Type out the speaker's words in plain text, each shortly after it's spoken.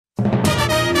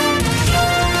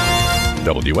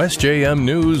WSJM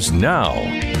News Now.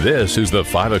 This is the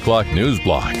 5 o'clock news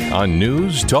block on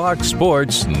News Talk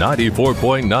Sports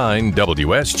 94.9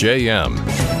 WSJM.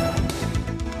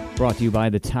 Brought to you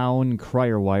by the Town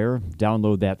Crier Wire.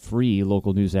 Download that free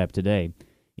local news app today.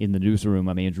 In the newsroom,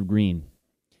 I'm Andrew Green.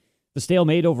 The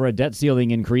stalemate over a debt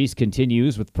ceiling increase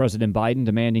continues, with President Biden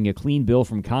demanding a clean bill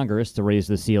from Congress to raise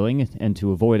the ceiling and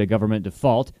to avoid a government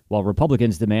default, while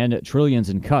Republicans demand trillions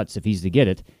in cuts if he's to get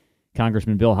it.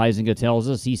 Congressman Bill Huizenga tells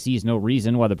us he sees no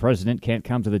reason why the president can't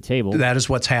come to the table. That is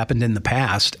what's happened in the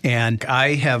past. And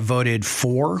I have voted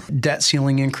for debt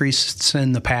ceiling increases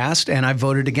in the past, and I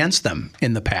voted against them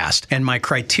in the past. And my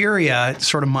criteria,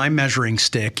 sort of my measuring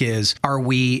stick, is, are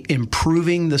we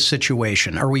improving the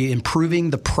situation? Are we improving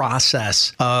the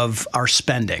process of our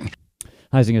spending?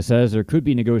 Huizenga says there could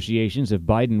be negotiations if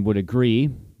Biden would agree.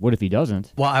 What if he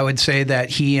doesn't? Well, I would say that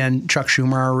he and Chuck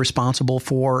Schumer are responsible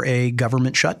for a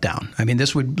government shutdown. I mean,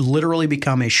 this would literally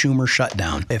become a Schumer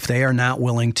shutdown if they are not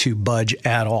willing to budge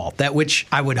at all. That which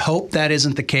I would hope that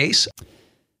isn't the case.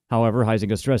 However,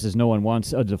 Huizenga stresses no one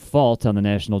wants a default on the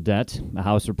national debt. A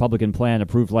House Republican plan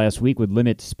approved last week would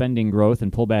limit spending growth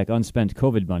and pull back unspent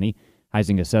COVID money.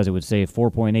 Huizenga says it would save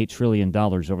 $4.8 trillion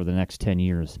over the next 10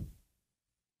 years.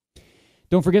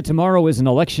 Don't forget, tomorrow is an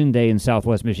election day in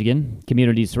Southwest Michigan.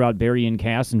 Communities throughout Berrien,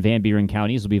 Cass, and Van Buren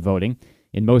counties will be voting.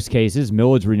 In most cases,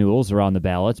 millage renewals are on the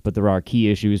ballots, but there are key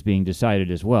issues being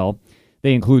decided as well.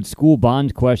 They include school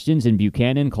bond questions in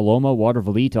Buchanan, Coloma,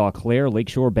 Watervliet, Eau Claire,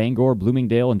 Lakeshore, Bangor,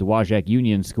 Bloomingdale, and Dowagiac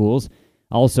Union schools.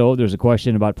 Also, there's a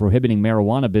question about prohibiting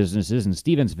marijuana businesses in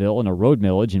Stevensville and a road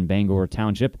millage in Bangor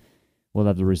Township. We'll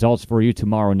have the results for you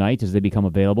tomorrow night as they become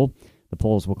available. The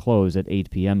polls will close at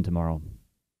 8 p.m. tomorrow.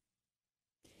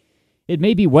 It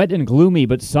may be wet and gloomy,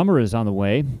 but summer is on the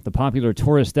way. The popular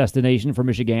tourist destination for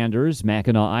Michiganders,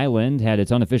 Mackinac Island, had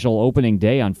its unofficial opening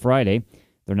day on Friday.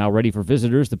 They're now ready for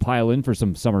visitors to pile in for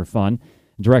some summer fun.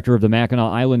 Director of the Mackinac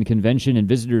Island Convention and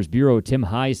Visitors Bureau, Tim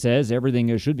High, says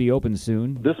everything should be open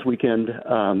soon. This weekend,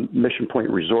 Mission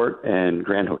Point Resort and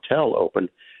Grand Hotel open,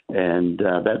 and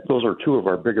those are two of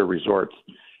our bigger resorts.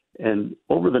 And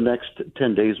over the next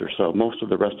 10 days or so, most of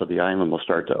the rest of the island will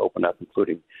start to open up,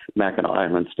 including Mackinac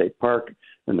Island State Park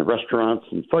and the restaurants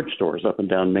and fudge stores up and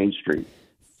down Main Street.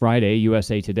 Friday,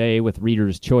 USA Today, with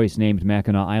Reader's Choice, named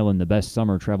Mackinac Island the best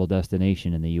summer travel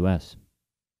destination in the U.S.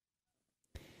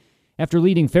 After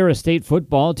leading Ferris State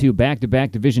football to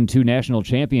back-to-back Division II national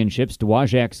championships,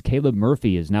 Dowagiac's Caleb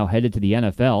Murphy is now headed to the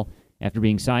NFL after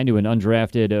being signed to an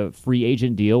undrafted free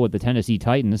agent deal with the Tennessee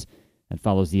Titans. That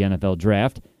follows the NFL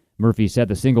draft. Murphy set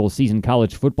the single-season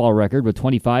college football record with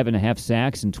 25.5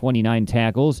 sacks and 29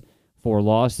 tackles for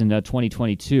loss in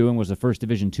 2022, and was the first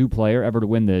Division II player ever to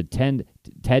win the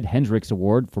Ted Hendricks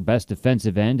Award for Best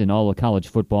Defensive End in all of college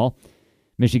football.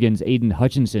 Michigan's Aiden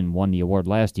Hutchinson won the award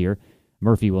last year.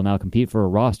 Murphy will now compete for a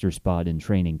roster spot in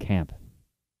training camp.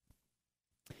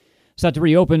 Set to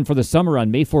reopen for the summer on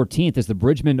May 14th is the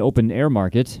Bridgman Open Air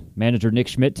Market. Manager Nick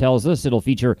Schmidt tells us it'll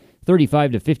feature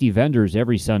 35 to 50 vendors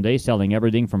every Sunday, selling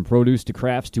everything from produce to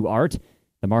crafts to art.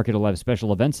 The market will have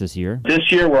special events this year.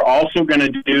 This year, we're also going to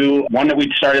do one that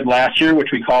we started last year, which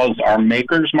we call our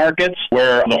Makers Markets,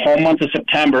 where the whole month of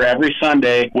September, every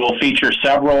Sunday, we'll feature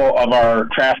several of our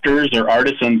crafters or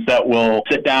artisans that will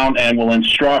sit down and will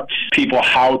instruct people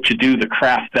how to do the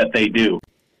craft that they do.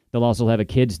 They'll also have a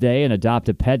Kids' Day, an Adopt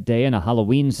a Pet Day, and a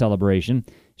Halloween celebration.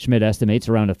 Schmidt estimates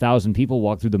around 1,000 people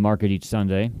walk through the market each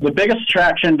Sunday. The biggest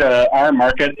attraction to our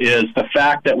market is the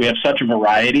fact that we have such a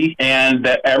variety and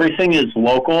that everything is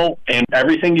local, and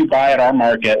everything you buy at our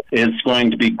market is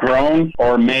going to be grown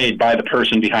or made by the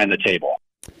person behind the table.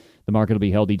 The market will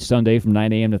be held each Sunday from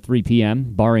 9 a.m. to 3 p.m.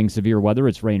 Barring severe weather,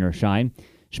 it's rain or shine.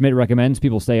 Schmidt recommends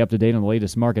people stay up to date on the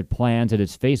latest market plans at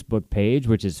its Facebook page,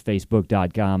 which is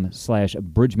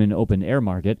facebook.com/Bridgman Open Air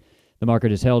Market. The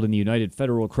market is held in the United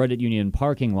Federal Credit Union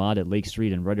parking lot at Lake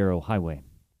Street and Red Arrow Highway.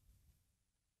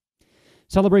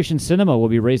 Celebration Cinema will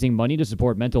be raising money to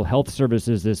support mental health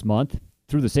services this month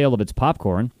through the sale of its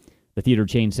popcorn. The theater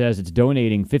chain says it's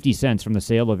donating 50 cents from the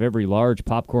sale of every large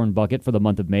popcorn bucket for the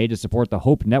month of May to support the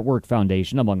Hope Network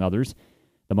Foundation, among others.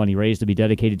 The money raised will be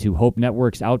dedicated to Hope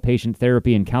Network's outpatient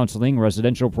therapy and counseling,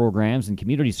 residential programs, and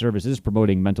community services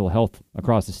promoting mental health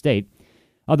across the state.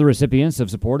 Other recipients of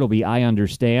support will be I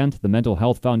Understand, the Mental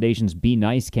Health Foundation's Be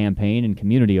Nice campaign, and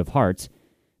Community of Hearts.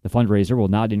 The fundraiser will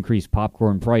not increase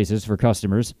popcorn prices for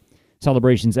customers.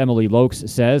 Celebration's Emily Lokes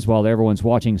says while everyone's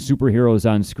watching superheroes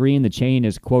on screen, the chain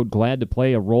is, quote, glad to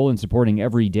play a role in supporting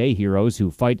everyday heroes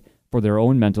who fight for their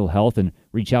own mental health and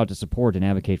reach out to support and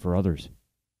advocate for others.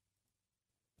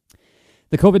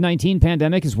 The COVID-19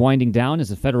 pandemic is winding down as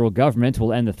the federal government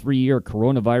will end the 3-year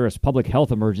coronavirus public health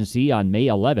emergency on May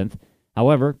 11th.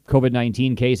 However,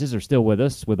 COVID-19 cases are still with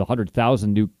us, with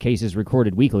 100,000 new cases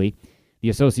recorded weekly. The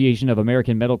Association of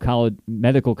American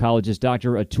Medical Colleges'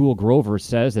 Dr. Atul Grover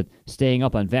says that staying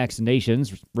up on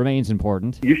vaccinations remains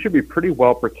important. You should be pretty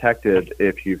well protected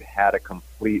if you've had a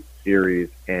complete series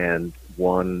and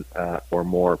one or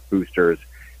more boosters,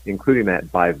 including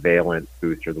that bivalent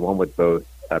booster, the one with both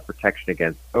protection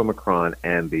against Omicron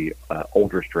and the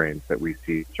older strains that we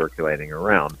see circulating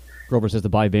around. Grover says the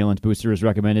bivalent booster is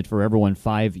recommended for everyone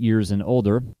 5 years and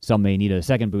older. Some may need a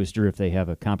second booster if they have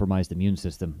a compromised immune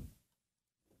system.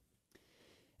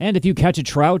 And if you catch a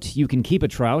trout, you can keep a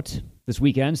trout. This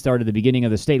weekend started the beginning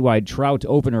of the statewide trout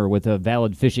opener with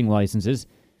valid fishing licenses.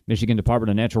 Michigan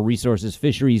Department of Natural Resources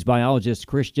fisheries biologist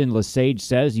Christian Lesage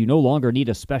says you no longer need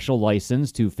a special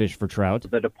license to fish for trout.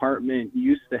 The department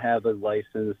used to have a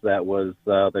license that was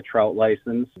the trout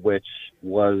license, which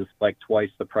was like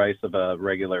twice the price of a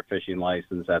regular fishing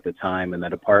license at the time. And the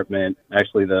department,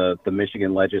 actually the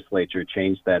Michigan legislature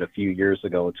changed that a few years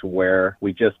ago to where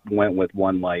we just went with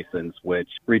one license, which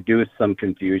reduced some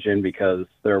confusion because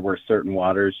there were certain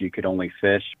waters you could only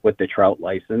fish with the trout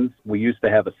license. We used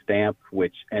to have a stamp,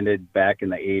 which ended back in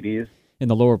the 80s. In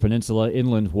the Lower Peninsula,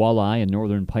 inland walleye and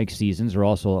northern pike seasons are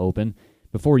also open.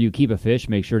 Before you keep a fish,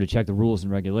 make sure to check the rules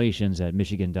and regulations at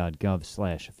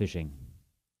michigan.gov/fishing.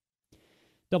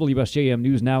 WSJM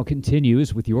News Now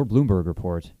continues with your Bloomberg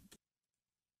Report.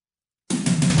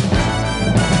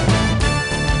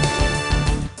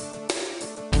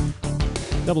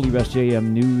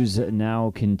 WSJM News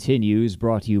Now continues,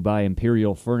 brought to you by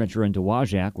Imperial Furniture in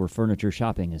Dowagiac, where furniture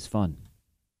shopping is fun.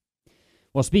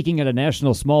 While speaking at a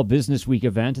National Small Business Week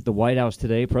event at the White House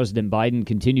today, President Biden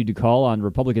continued to call on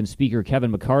Republican Speaker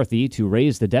Kevin McCarthy to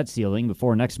raise the debt ceiling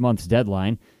before next month's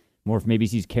deadline. More from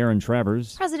ABC's Karen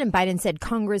Travers. President Biden said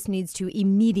Congress needs to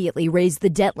immediately raise the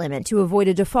debt limit to avoid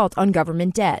a default on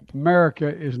government debt. America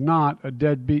is not a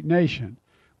deadbeat nation.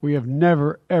 We have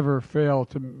never, ever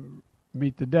failed to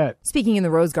meet the debt. Speaking in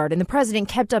the Rose Garden, the president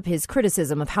kept up his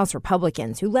criticism of House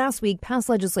Republicans, who last week passed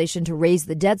legislation to raise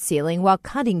the debt ceiling while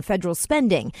cutting federal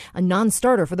spending, a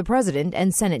non-starter for the president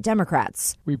and Senate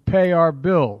Democrats. We pay our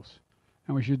bills,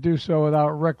 and we should do so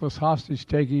without reckless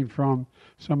hostage-taking from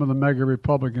some of the mega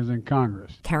Republicans in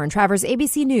Congress. Karen Travers,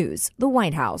 ABC News, the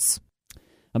White House.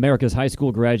 America's high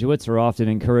school graduates are often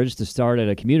encouraged to start at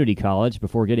a community college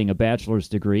before getting a bachelor's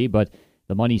degree, but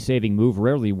the money-saving move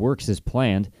rarely works as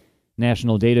planned.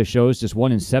 National data shows just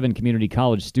 1 in 7 community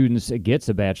college students gets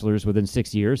a bachelor's within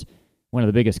 6 years. One of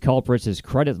the biggest culprits is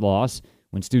credit loss,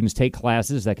 when students take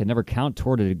classes that can never count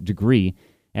toward a degree.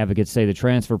 Advocates say the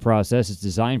transfer process is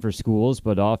designed for schools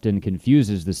but often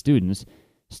confuses the students.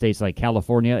 States like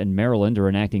California and Maryland are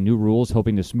enacting new rules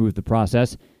hoping to smooth the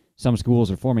process. Some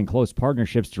schools are forming close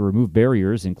partnerships to remove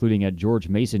barriers, including at George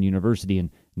Mason University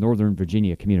and Northern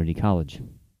Virginia Community College.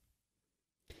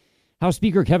 House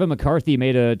Speaker Kevin McCarthy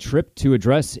made a trip to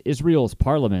address Israel's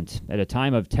parliament at a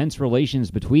time of tense relations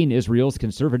between Israel's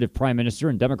conservative prime minister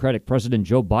and Democratic President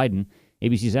Joe Biden.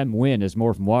 ABC's M. Nguyen has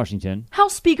more from Washington.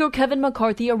 House Speaker Kevin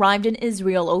McCarthy arrived in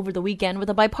Israel over the weekend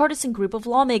with a bipartisan group of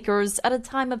lawmakers at a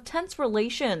time of tense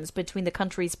relations between the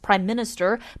country's Prime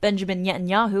Minister, Benjamin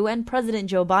Netanyahu, and President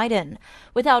Joe Biden.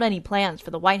 Without any plans for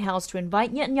the White House to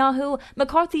invite Netanyahu,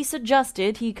 McCarthy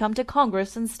suggested he come to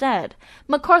Congress instead.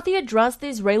 McCarthy addressed the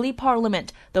Israeli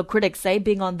parliament, though critics say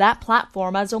being on that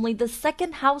platform as only the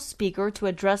second House Speaker to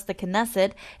address the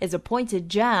Knesset is a pointed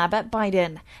jab at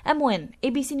Biden. M. Nguyen,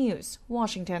 ABC News,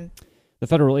 Washington. The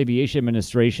Federal Aviation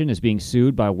Administration is being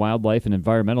sued by wildlife and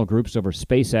environmental groups over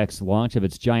SpaceX's launch of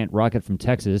its giant rocket from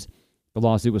Texas. The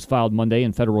lawsuit was filed Monday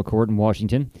in federal court in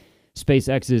Washington.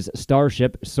 SpaceX's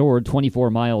Starship soared 24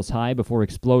 miles high before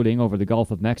exploding over the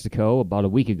Gulf of Mexico about a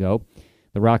week ago.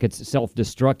 The rocket's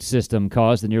self-destruct system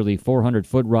caused the nearly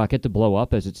 400-foot rocket to blow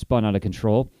up as it spun out of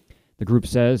control. The group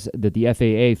says that the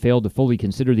FAA failed to fully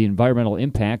consider the environmental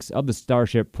impacts of the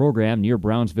Starship program near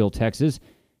Brownsville, Texas.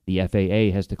 The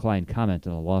FAA has declined comment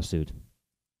on the lawsuit.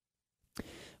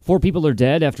 4 people are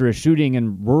dead after a shooting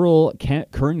in rural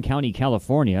Kern County,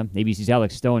 California. ABC's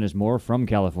Alex Stone has more from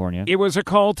California. It was a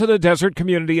call to the desert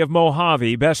community of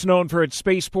Mojave, best known for its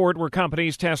spaceport where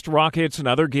companies test rockets and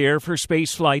other gear for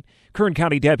space flight. Kern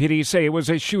County deputies say it was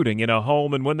a shooting in a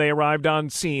home, and when they arrived on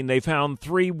scene, they found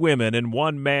 3 women and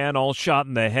 1 man all shot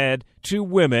in the head. 2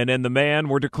 women and the man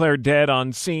were declared dead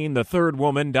on scene. The 3rd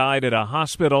woman died at a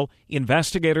hospital.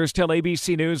 Investigators tell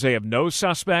ABC News they have no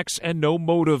suspects and no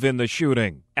motive in the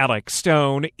shooting. Alex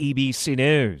Stone, ABC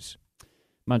News.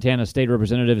 Montana State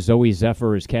Representative Zoe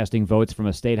Zephyr is casting votes from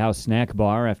a State House snack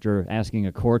bar after asking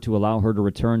a court to allow her to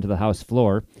return to the House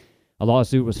floor. A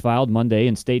lawsuit was filed Monday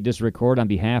in State District Court on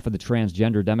behalf of the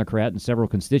transgender Democrat and several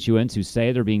constituents who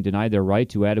say they're being denied their right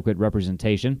to adequate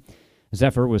representation.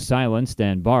 Zephyr was silenced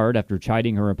and barred after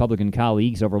chiding her Republican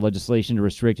colleagues over legislation to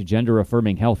restrict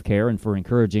gender-affirming health care and for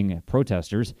encouraging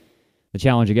protesters. The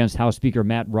challenge against House Speaker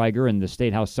Matt Riger and the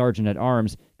State House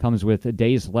Sergeant-at-Arms comes with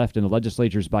days left in the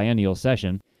legislature's biennial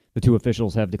session. The two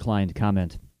officials have declined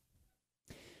comment.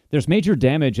 There's major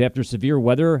damage after severe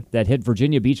weather that hit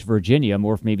Virginia Beach, Virginia.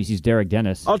 More from ABC's Derek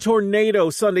Dennis. A tornado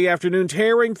Sunday afternoon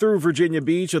tearing through Virginia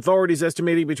Beach. Authorities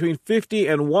estimating between 50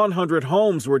 and 100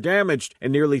 homes were damaged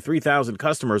and nearly 3,000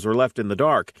 customers were left in the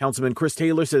dark. Councilman Chris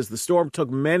Taylor says the storm took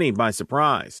many by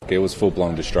surprise. It was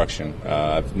full-blown destruction.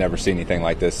 I've never seen anything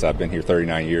like this. I've been here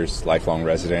 39 years, lifelong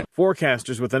resident.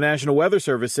 Forecasters with the National Weather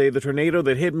Service say the tornado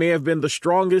that hit may have been the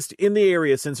strongest in the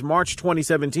area since March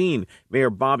 2017. Mayor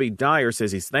Bobby Dyer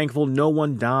says he's thankful no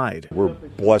one died. We're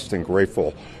blessed and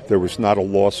grateful there was not a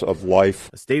loss of life.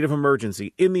 A state of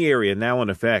emergency in the area now in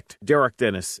effect. Derek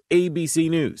Dennis, ABC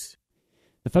News.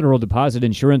 The Federal Deposit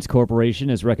Insurance Corporation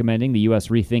is recommending the U.S.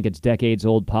 rethink its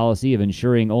decades-old policy of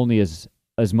insuring only as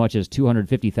much as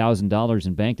 $250,000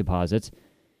 in bank deposits.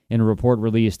 In a report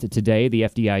released today, the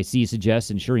FDIC suggests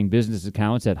insuring business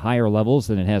accounts at higher levels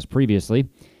than it has previously.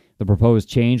 The proposed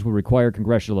change will require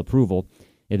congressional approval.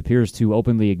 It appears to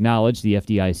openly acknowledge the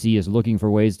FDIC is looking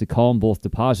for ways to calm both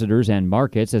depositors and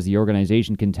markets as the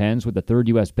organization contends with the third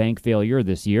U.S. bank failure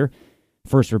this year.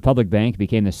 First Republic Bank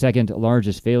became the second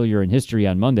largest failure in history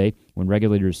on Monday when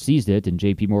regulators seized it and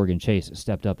J.P. Morgan Chase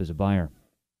stepped up as a buyer.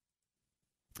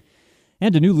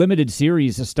 And a new limited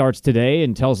series starts today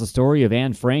and tells the story of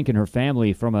Anne Frank and her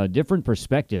family from a different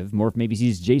perspective. More from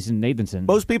ABC's Jason Nathanson.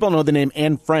 Most people know the name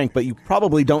Anne Frank, but you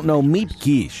probably don't know Meet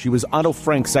Guy. She was Otto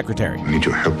Frank's secretary. I need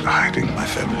your help hiding my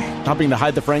family. Helping to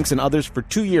hide the Franks and others for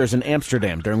 2 years in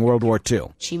Amsterdam during World War II.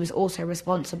 She was also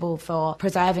responsible for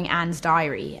preserving Anne's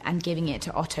diary and giving it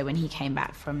to Otto when he came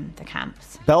back from the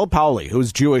camps. Belle Powley, who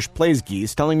is Jewish, plays Guy,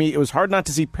 telling me it was hard not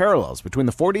to see parallels between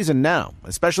the 40s and now,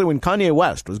 especially when Kanye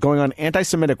West was going on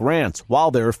anti-Semitic rants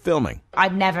while they were filming.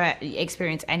 I've never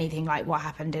experienced anything like what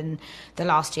happened in the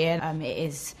last year. It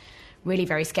is really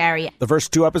very scary. The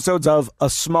first 2 episodes of A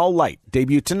Small Light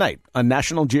debut tonight on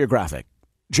National Geographic.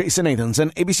 Jason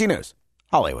Nathanson, ABC News,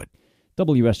 Hollywood.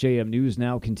 WSJM News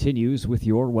now continues with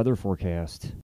your weather forecast.